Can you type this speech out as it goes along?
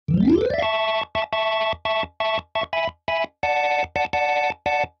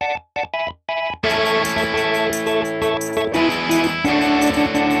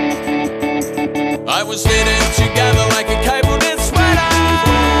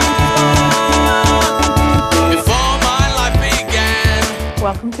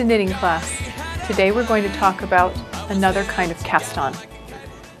to knitting class. Today we're going to talk about another kind of cast-on.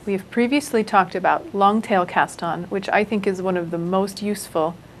 We have previously talked about long-tail cast-on, which I think is one of the most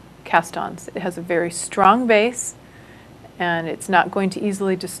useful cast-ons. It has a very strong base and it's not going to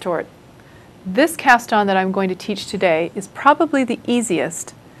easily distort. This cast-on that I'm going to teach today is probably the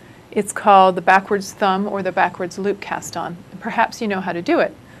easiest. It's called the backwards thumb or the backwards loop cast-on. Perhaps you know how to do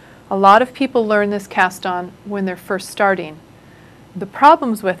it. A lot of people learn this cast-on when they're first starting. The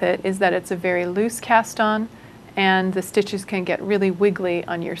problems with it is that it's a very loose cast-on and the stitches can get really wiggly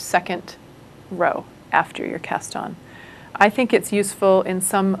on your second row after your cast-on. I think it's useful in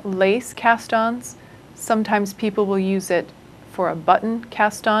some lace cast-ons. Sometimes people will use it for a button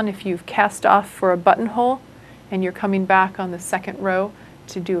cast-on if you've cast off for a buttonhole and you're coming back on the second row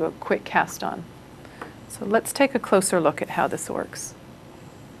to do a quick cast-on. So let's take a closer look at how this works.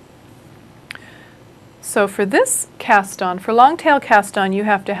 So for this cast-on, for long tail cast-on, you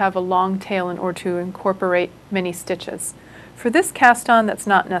have to have a long tail in order to incorporate many stitches. For this cast-on, that's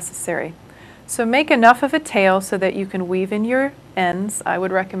not necessary. So make enough of a tail so that you can weave in your ends. I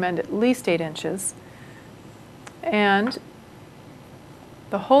would recommend at least 8 inches. And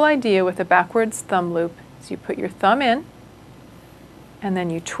the whole idea with a backwards thumb loop is you put your thumb in and then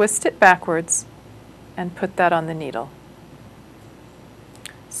you twist it backwards and put that on the needle.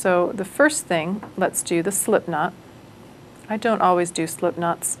 So the first thing, let's do the slip knot. I don't always do slip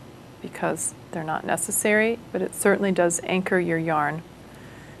knots because they're not necessary, but it certainly does anchor your yarn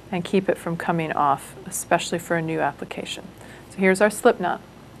and keep it from coming off, especially for a new application. So here's our slip knot.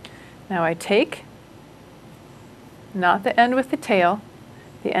 Now I take, not the end with the tail,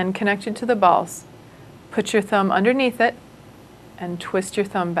 the end connected to the balls. Put your thumb underneath it and twist your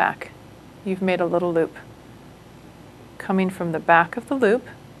thumb back. You've made a little loop. Coming from the back of the loop,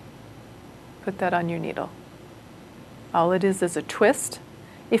 put that on your needle. All it is a twist.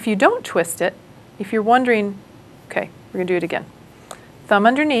 If you don't twist it, if you're wondering, okay, we're going to do it again. Thumb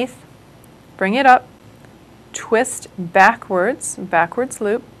underneath, bring it up, twist backwards, backwards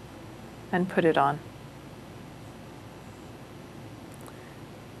loop, and put it on.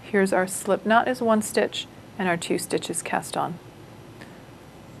 Here's our slip knot is 1 stitch and our 2 stitches cast on.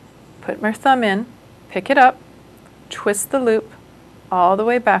 Put my thumb in, pick it up, twist the loop all the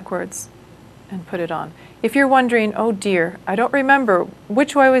way backwards and put it on. If you're wondering, oh dear, I don't remember,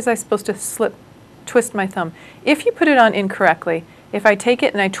 which way was I supposed to twist my thumb? If you put it on incorrectly, if I take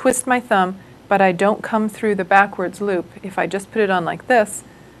it and I twist my thumb, but I don't come through the backwards loop, if I just put it on like this,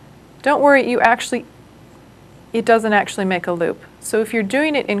 don't worry, it doesn't actually make a loop. So if you're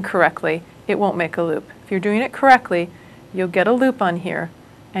doing it incorrectly, it won't make a loop. If you're doing it correctly, you'll get a loop on here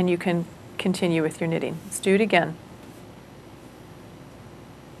and you can continue with your knitting. Let's do it again.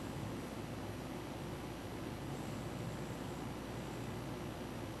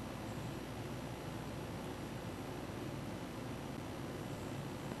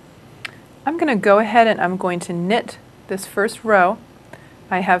 I'm going to go ahead and I'm going to knit this first row.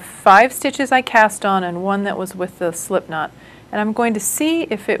 I have 5 stitches I cast on and 1 that was with the slip knot. And I'm going to see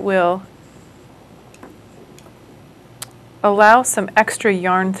if it will allow some extra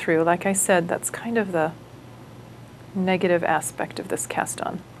yarn through. Like I said, that's kind of the negative aspect of this cast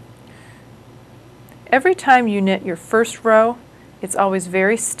on. Every time you knit your first row, it's always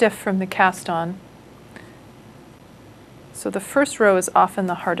very stiff from the cast on. So the first row is often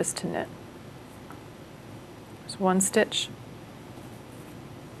the hardest to knit. 1 stitch.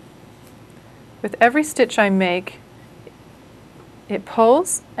 With every stitch I make, it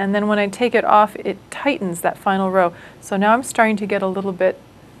pulls, and then when I take it off, it tightens that final row. So now I'm starting to get a little bit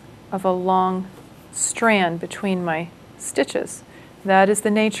of a long strand between my stitches. That is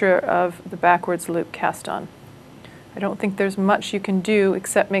the nature of the backwards loop cast on. I don't think there's much you can do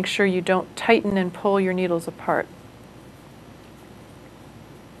except make sure you don't tighten and pull your needles apart.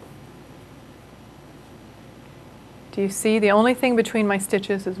 Do you see? The only thing between my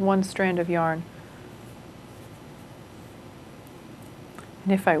stitches is 1 strand of yarn.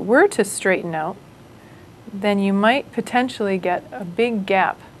 And if I were to straighten out, then you might potentially get a big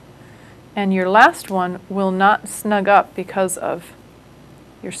gap. And your last one will not snug up because of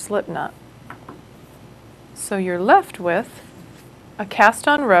your slip knot. So you're left with a cast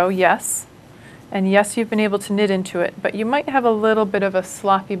on row, yes, and yes, you've been able to knit into it, but you might have a little bit of a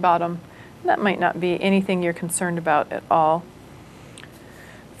sloppy bottom. That might not be anything you're concerned about at all.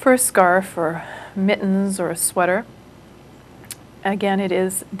 For a scarf or mittens or a sweater, again, it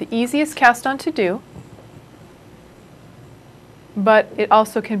is the easiest cast on to do, but it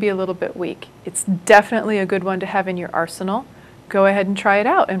also can be a little bit weak. It's definitely a good one to have in your arsenal. Go ahead and try it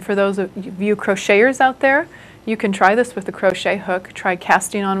out. And for those of you crocheters out there, You can try this with a crochet hook. Try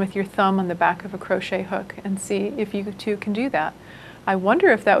casting on with your thumb on the back of a crochet hook and see if you too can do that. I wonder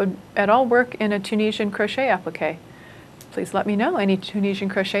if that would at all work in a Tunisian crochet applique. Please let me know, any Tunisian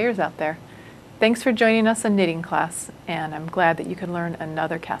crocheters out there. Thanks for joining us in knitting class, and I'm glad that you could learn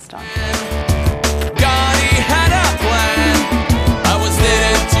another cast on. God, he had a plan. I was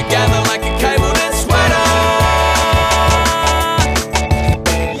knitted together like a cable knit sweater.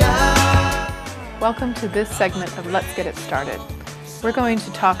 Yeah. Welcome to this segment of Let's Get It Started. We're going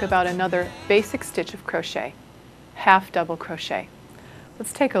to talk about another basic stitch of crochet, half double crochet.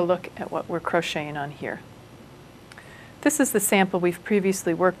 Let's take a look at what we're crocheting on here. This is the sample we've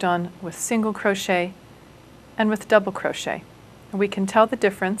previously worked on with single crochet and with double crochet. And we can tell the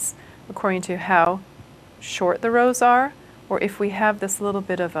difference according to how short the rows are, or if we have this little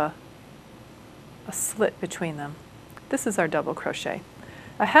bit of a slit between them. This is our double crochet.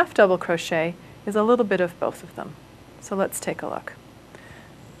 A half double crochet is a little bit of both of them. So let's take a look.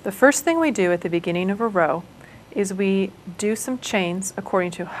 The first thing we do at the beginning of a row is we do some chains according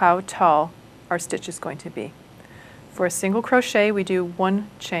to how tall our stitch is going to be. For a single crochet, we do 1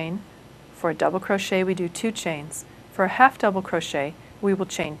 chain. For a double crochet, we do 2 chains. For a half double crochet, we will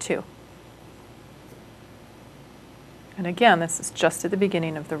chain 2. And again, this is just at the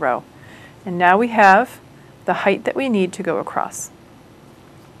beginning of the row. And now we have the height that we need to go across.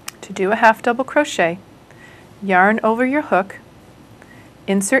 To do a half double crochet, yarn over your hook,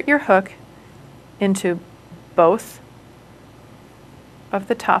 insert your hook into both of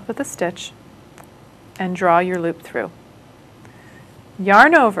the top of the stitch, and draw your loop through.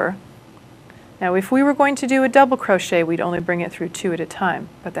 Yarn over. Now if we were going to do a double crochet, we'd only bring it through 2 at a time,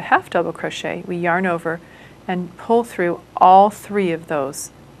 but the half double crochet, we yarn over and pull through all 3 of those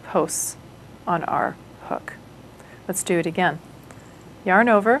posts on our hook. Let's do it again. Yarn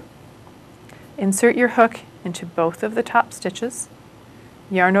over, insert your hook into both of the top stitches,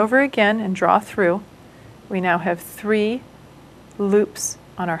 yarn over again and draw through. We now have 3 loops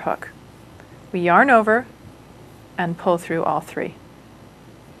on our hook. We yarn over and pull through all 3.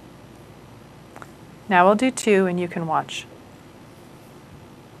 Now I'll do 2 and you can watch.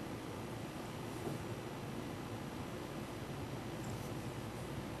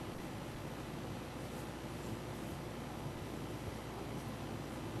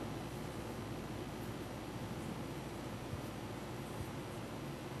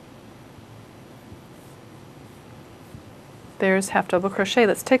 There's half double crochet.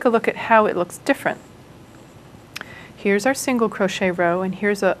 Let's take a look at how it looks different. Here's our single crochet row, and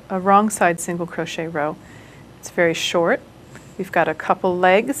here's a wrong side single crochet row. It's very short. We've got a couple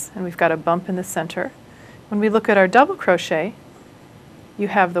legs and we've got a bump in the center. When we look at our double crochet, you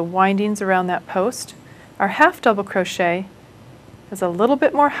have the windings around that post. Our half double crochet has a little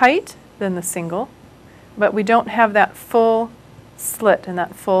bit more height than the single, but we don't have that full slit and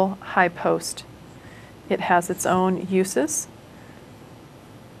that full high post. It has its own uses.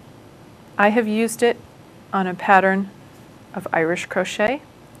 I have used it on a pattern of Irish crochet,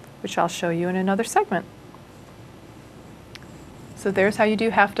 which I'll show you in another segment. So there's how you do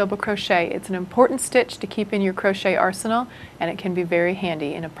half double crochet. It's an important stitch to keep in your crochet arsenal, and it can be very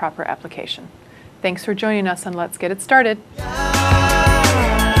handy in a proper application. Thanks for joining us on Let's Get It Started. I'm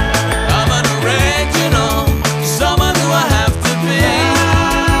an original, someone who I have to be.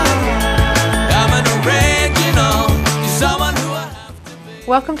 I'm an original, someone who I have to be.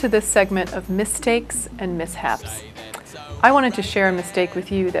 Welcome to this segment of mistakes and mishaps. I wanted to share a mistake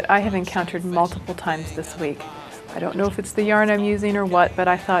with you that I have encountered multiple times this week. I don't know if it's the yarn I'm using or what, but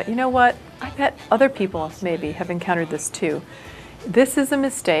I thought, you know what, I bet other people maybe have encountered this too. This is a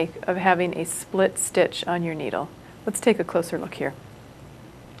mistake of having a split stitch on your needle. Let's take a closer look here.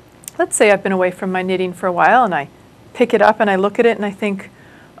 Let's say I've been away from my knitting for a while and I pick it up and I look at it and I think,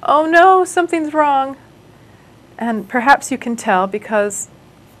 oh no, something's wrong. And perhaps you can tell because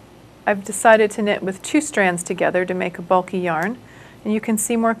I've decided to knit with 2 strands together to make a bulky yarn. And you can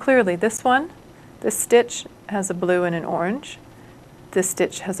see more clearly this stitch has a blue and an orange. This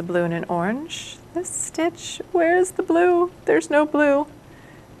stitch has a blue and an orange. This stitch, where's the blue? There's no blue.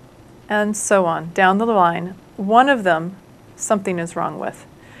 And so on, down the line. One of them, something is wrong with.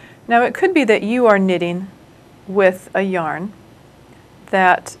 Now it could be that you are knitting with a yarn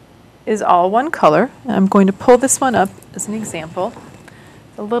that is all one color. And I'm going to pull this one up as an example.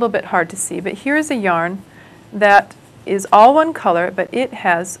 It's a little bit hard to see, but here's a yarn that is all one color, but it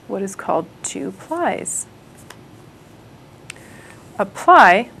has what is called 2 plies. A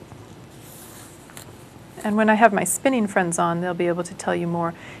ply, and when I have my spinning friends on, they'll be able to tell you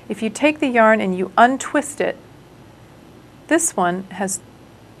more. If you take the yarn and you untwist it, this one has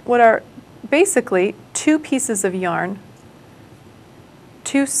what are basically two pieces of yarn,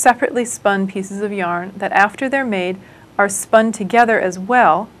 two separately spun pieces of yarn that after they're made are spun together as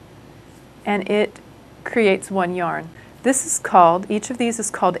well, and it creates one yarn. This is called, each of these is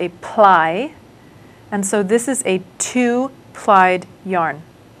called a ply, and so this is a two-plied yarn.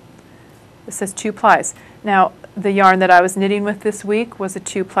 This says two plies. Now, the yarn that I was knitting with this week was a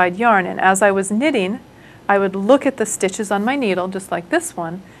two-plied yarn, and as I was knitting, I would look at the stitches on my needle, just like this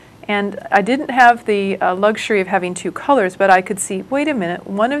one, and I didn't have the luxury of having two colors, but I could see, wait a minute,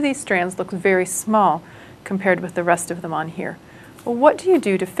 one of these strands looks very small compared with the rest of them on here. Well, what do you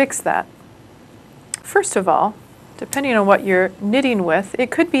do to fix that? First of all, depending on what you're knitting with,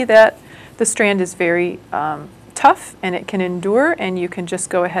 it could be that the strand is very tough and it can endure, and you can just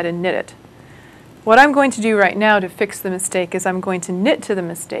go ahead and knit it. What I'm going to do right now to fix the mistake is I'm going to knit to the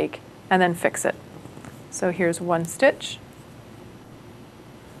mistake and then fix it. So here's one stitch,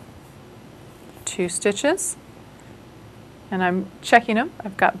 two stitches, and I'm checking them.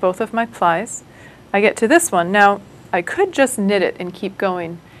 I've got both of my plies. I get to this one. Now, I could just knit it and keep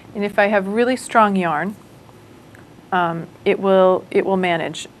going, and if I have really strong yarn, it will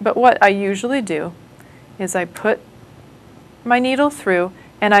manage. But what I usually do is I put my needle through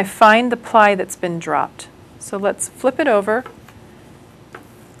and I find the ply that's been dropped. So let's flip it over.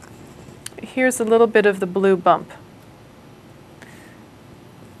 Here's a little bit of the blue bump.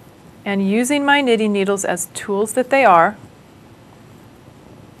 And using my knitting needles as tools that they are,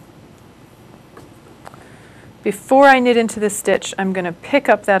 before I knit into this stitch, I'm going to pick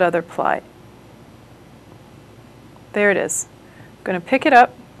up that other ply. There it is. I'm going to pick it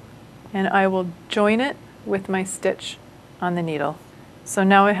up and I will join it with my stitch on the needle. So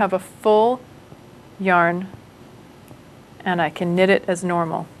now I have a full yarn and I can knit it as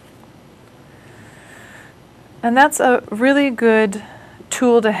normal. And that's a really good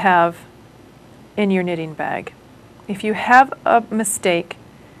tool to have in your knitting bag. If you have a mistake,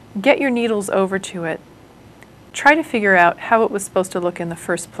 get your needles over to it. Try to figure out how it was supposed to look in the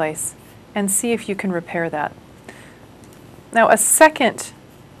first place and see if you can repair that. Now a second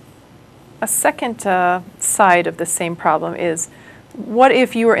side of the same problem is, what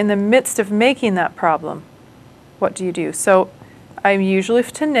if you are in the midst of making that problem? What do you do? So I'm usually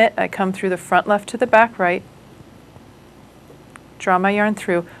to knit, I come through the front left to the back right, draw my yarn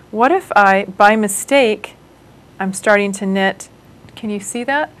through. What if I, by mistake, I'm starting to knit, can you see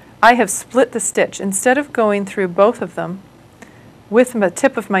that? I have split the stitch. Instead of going through both of them with the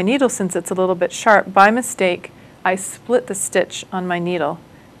tip of my needle, since it's a little bit sharp, by mistake, I split the stitch on my needle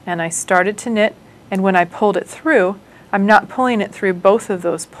and I started to knit, and when I pulled it through, I'm not pulling it through both of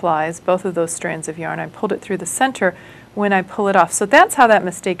those plies, both of those strands of yarn. I pulled it through the center when I pull it off. So that's how that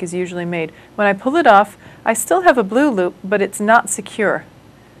mistake is usually made. When I pull it off, I still have a blue loop, but it's not secure.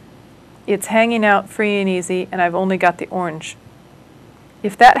 It's hanging out free and easy, and I've only got the orange.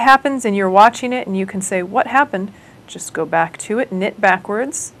 If that happens and you're watching it and you can say, what happened? Just go back to it, knit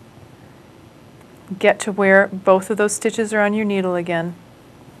backwards, get to where both of those stitches are on your needle again,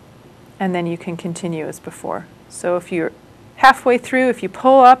 and then you can continue as before. So if you're halfway through, if you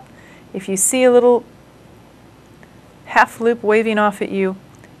pull up, if you see a little half loop waving off at you,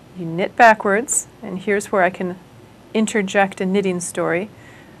 you knit backwards, and here's where I can interject a knitting story.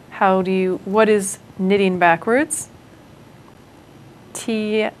 What is knitting backwards?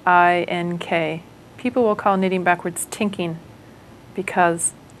 T-I-N-K. People will call knitting backwards tinking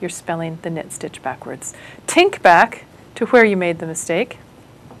because you're spelling the knit stitch backwards. Tink back to where you made the mistake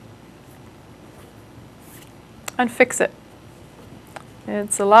and fix it.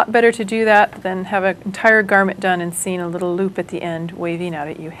 It's a lot better to do that than have an entire garment done and seeing a little loop at the end waving out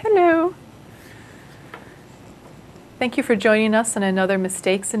at you. Hello! Thank you for joining us on another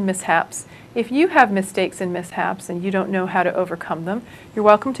Mistakes and Mishaps. If you have mistakes and mishaps and you don't know how to overcome them, you're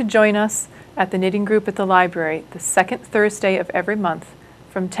welcome to join us at the knitting group at the library the second Thursday of every month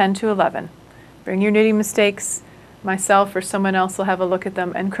from 10 to 11. Bring your knitting mistakes. Myself or someone else will have a look at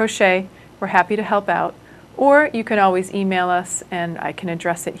them and crochet. We're happy to help out. Or you can always email us and I can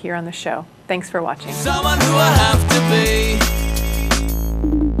address it here on the show. Thanks for watching. Someone who I have to be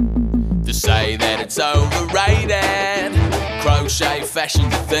to say that it's overrated. Crochet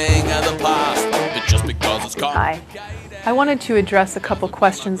fashion's a thing of the past, but just because it's complicated. Hi. I wanted to address a couple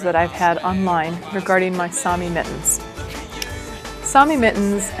questions that I've had online regarding my Sami mittens. Sami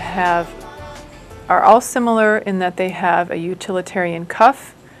mittens are all similar in that they have a utilitarian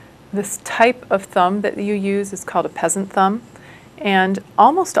cuff. This type of thumb that you use is called a peasant thumb, and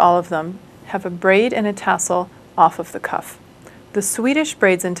almost all of them have a braid and a tassel off of the cuff. The Swedish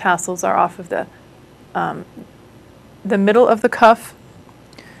braids and tassels are off of the middle of the cuff,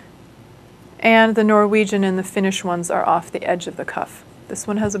 And the Norwegian and the Finnish ones are off the edge of the cuff. This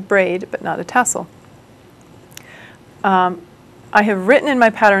one has a braid, but not a tassel. I have written in my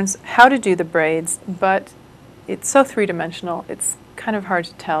patterns how to do the braids, but it's so three-dimensional, it's kind of hard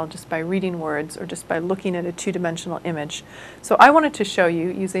to tell just by reading words or just by looking at a two-dimensional image. So I wanted to show you,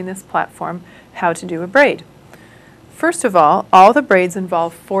 using this platform, how to do a braid. First of all the braids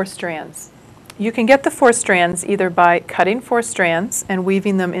involve 4 strands. You can get the 4 strands either by cutting 4 strands and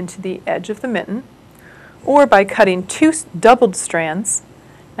weaving them into the edge of the mitten, or by cutting 2 doubled strands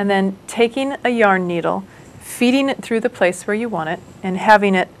and then taking a yarn needle, feeding it through the place where you want it, and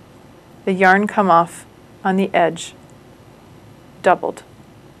having the yarn come off on the edge doubled.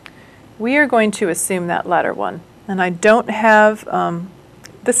 We are going to assume that latter one, and I don't have,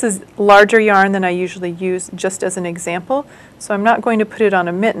 this is larger yarn than I usually use just as an example, so I'm not going to put it on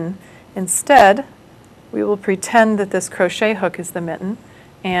a mitten. Instead, we will pretend that this crochet hook is the mitten,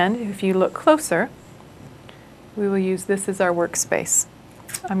 and if you look closer, we will use this as our workspace.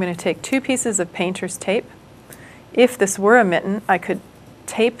 I'm going to take 2 pieces of painter's tape. If this were a mitten, I could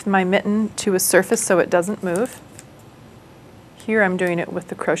tape my mitten to a surface so it doesn't move. Here I'm doing it with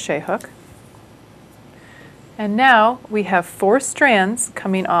the crochet hook. And now we have 4 strands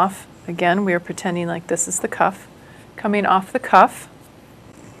coming off. Again, we are pretending like this is the cuff. Coming off the cuff.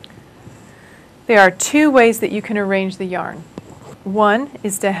 There are 2 ways that you can arrange the yarn. One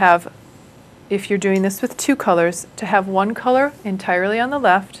is to have, if you're doing this with 2 colors, to have one color entirely on the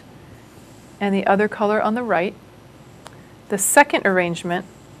left and the other color on the right. The second arrangement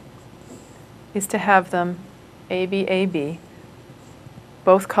is to have them AB, AB,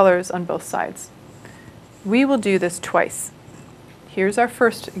 both colors on both sides. We will do this twice. Here's our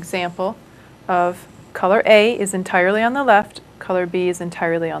first example of color A is entirely on the left, color B is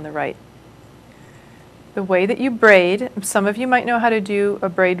entirely on the right. The way that you braid, some of you might know how to do a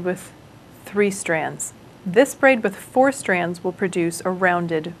braid with 3 strands. This braid with 4 strands will produce a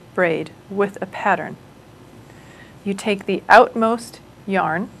rounded braid with a pattern. You take the outmost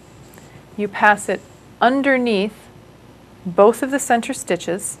yarn, you pass it underneath both of the center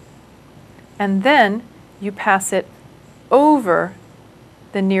stitches, and then you pass it over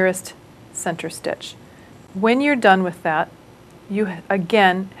the nearest center stitch. When you're done with that, you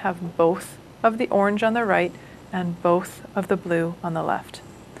again have both of the orange on the right and both of the blue on the left.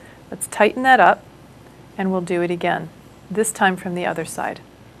 Let's tighten that up and we'll do it again, this time from the other side.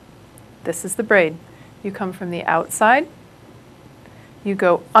 This is the braid. You come from the outside, you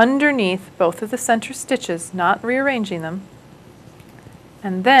go underneath both of the center stitches, not rearranging them,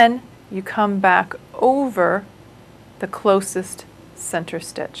 and then you come back over the closest center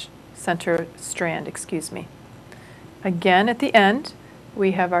strand, excuse me. Again, at the end,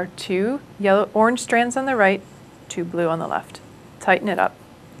 we have our 2 orange strands on the right, 2 blue on the left. Tighten it up.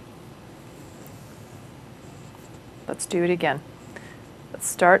 Let's do it again. Let's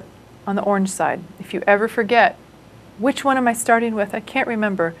start on the orange side. If you ever forget, which one am I starting with? I can't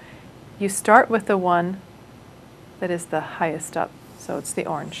remember. You start with the one that is the highest up, so it's the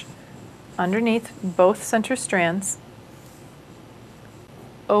orange. Underneath both center strands,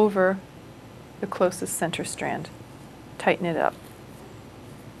 over the closest center strand. Tighten it up.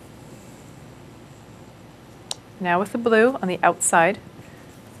 Now with the blue on the outside,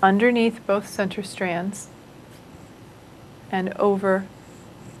 underneath both center strands and over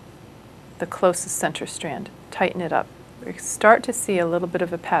the closest center strand. Tighten it up. We start to see a little bit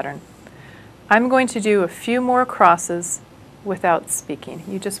of a pattern. I'm going to do a few more crosses without speaking.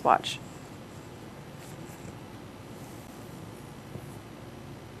 You just watch.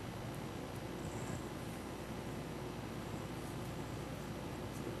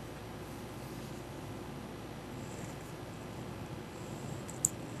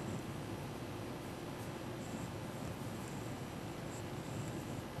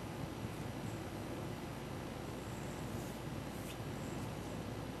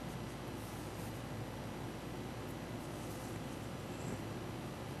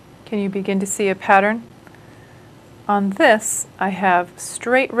 Can you begin to see a pattern? On this, I have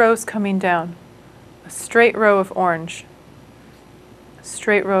straight rows coming down, a straight row of orange, a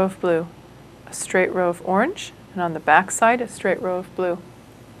straight row of blue, a straight row of orange, and on the back side, a straight row of blue.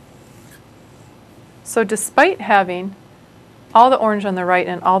 So despite having all the orange on the right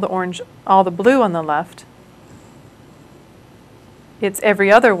and all the blue on the left, it's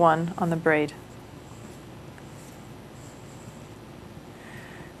every other one on the braid.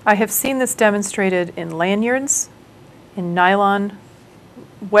 I have seen this demonstrated in lanyards, in nylon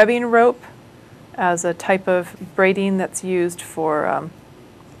webbing rope as a type of braiding that's used for, I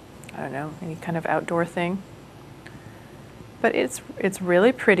don't know, any kind of outdoor thing. But it's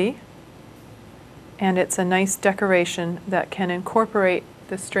really pretty. and it's a nice decoration that can incorporate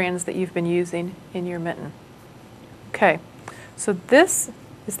the strands that you've been using in your mitten. Okay, so this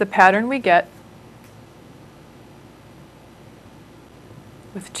is the pattern we get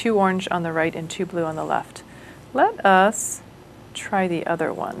with 2 orange on the right and 2 blue on the left. Let us try the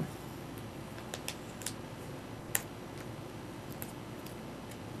other one.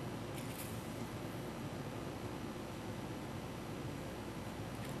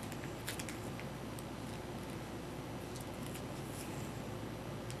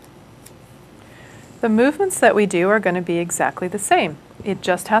 The movements that we do are going to be exactly the same. It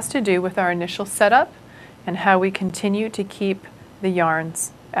just has to do with our initial setup and how we continue to keep the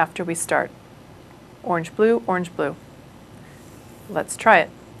yarns after we start. Orange, blue, orange, blue. Let's try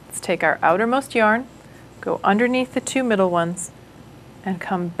it. Let's take our outermost yarn, go underneath the 2 middle ones, and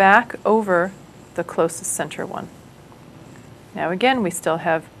come back over the closest center one. Now again, we still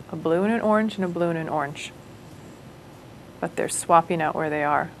have a blue and an orange and a blue and an orange, but they're swapping out where they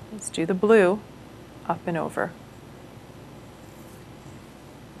are. Let's do the blue up and over.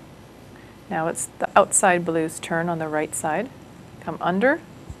 Now it's the outside blue's turn on the right side. Come under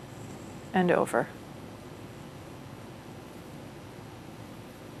and over.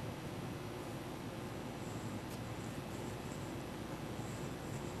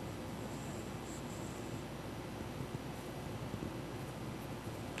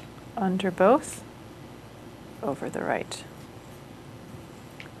 Under both, over the right.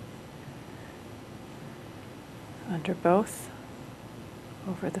 Under both,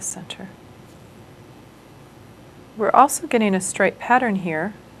 over the center. We're also getting a stripe pattern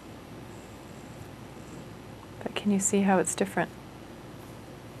here, but can you see how it's different?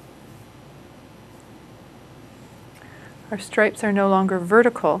 Our stripes are no longer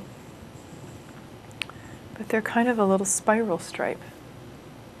vertical, but they're kind of a little spiral stripe.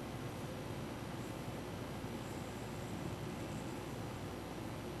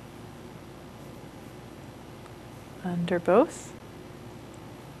 Under both,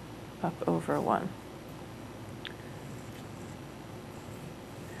 up over one.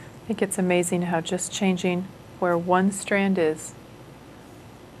 I think it's amazing how just changing where one strand is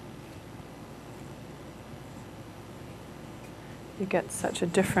you get such a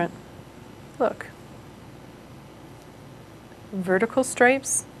different look. Vertical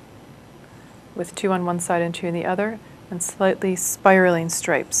stripes with 2 on one side and 2 on the other, and slightly spiraling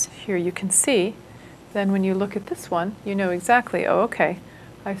stripes. Here you can see, then when you look at this one, you know exactly, oh okay,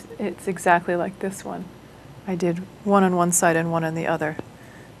 it's exactly like this one. I did 1 on one side and 1 on the other.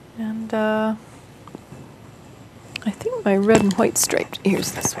 And I think my red and white striped,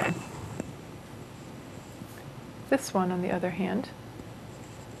 here's this one. This one, on the other hand,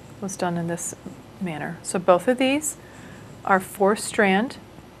 was done in this manner. So both of these are 4-strand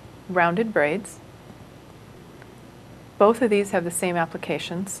rounded braids. Both of these have the same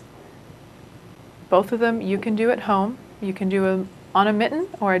applications. Both of them you can do at home. You can do them on a mitten,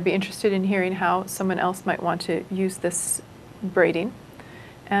 or I'd be interested in hearing how someone else might want to use this braiding.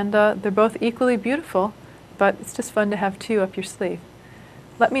 And they're both equally beautiful, but it's just fun to have 2 up your sleeve.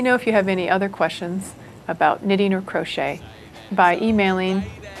 Let me know if you have any other questions about knitting or crochet by emailing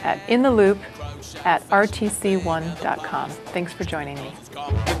at intheloop@rtc1.com. Thanks for joining me.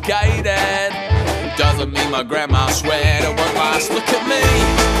 Doesn't mean my grandma swear it won't last. Look at me,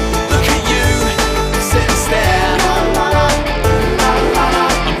 look at you, sit and stare.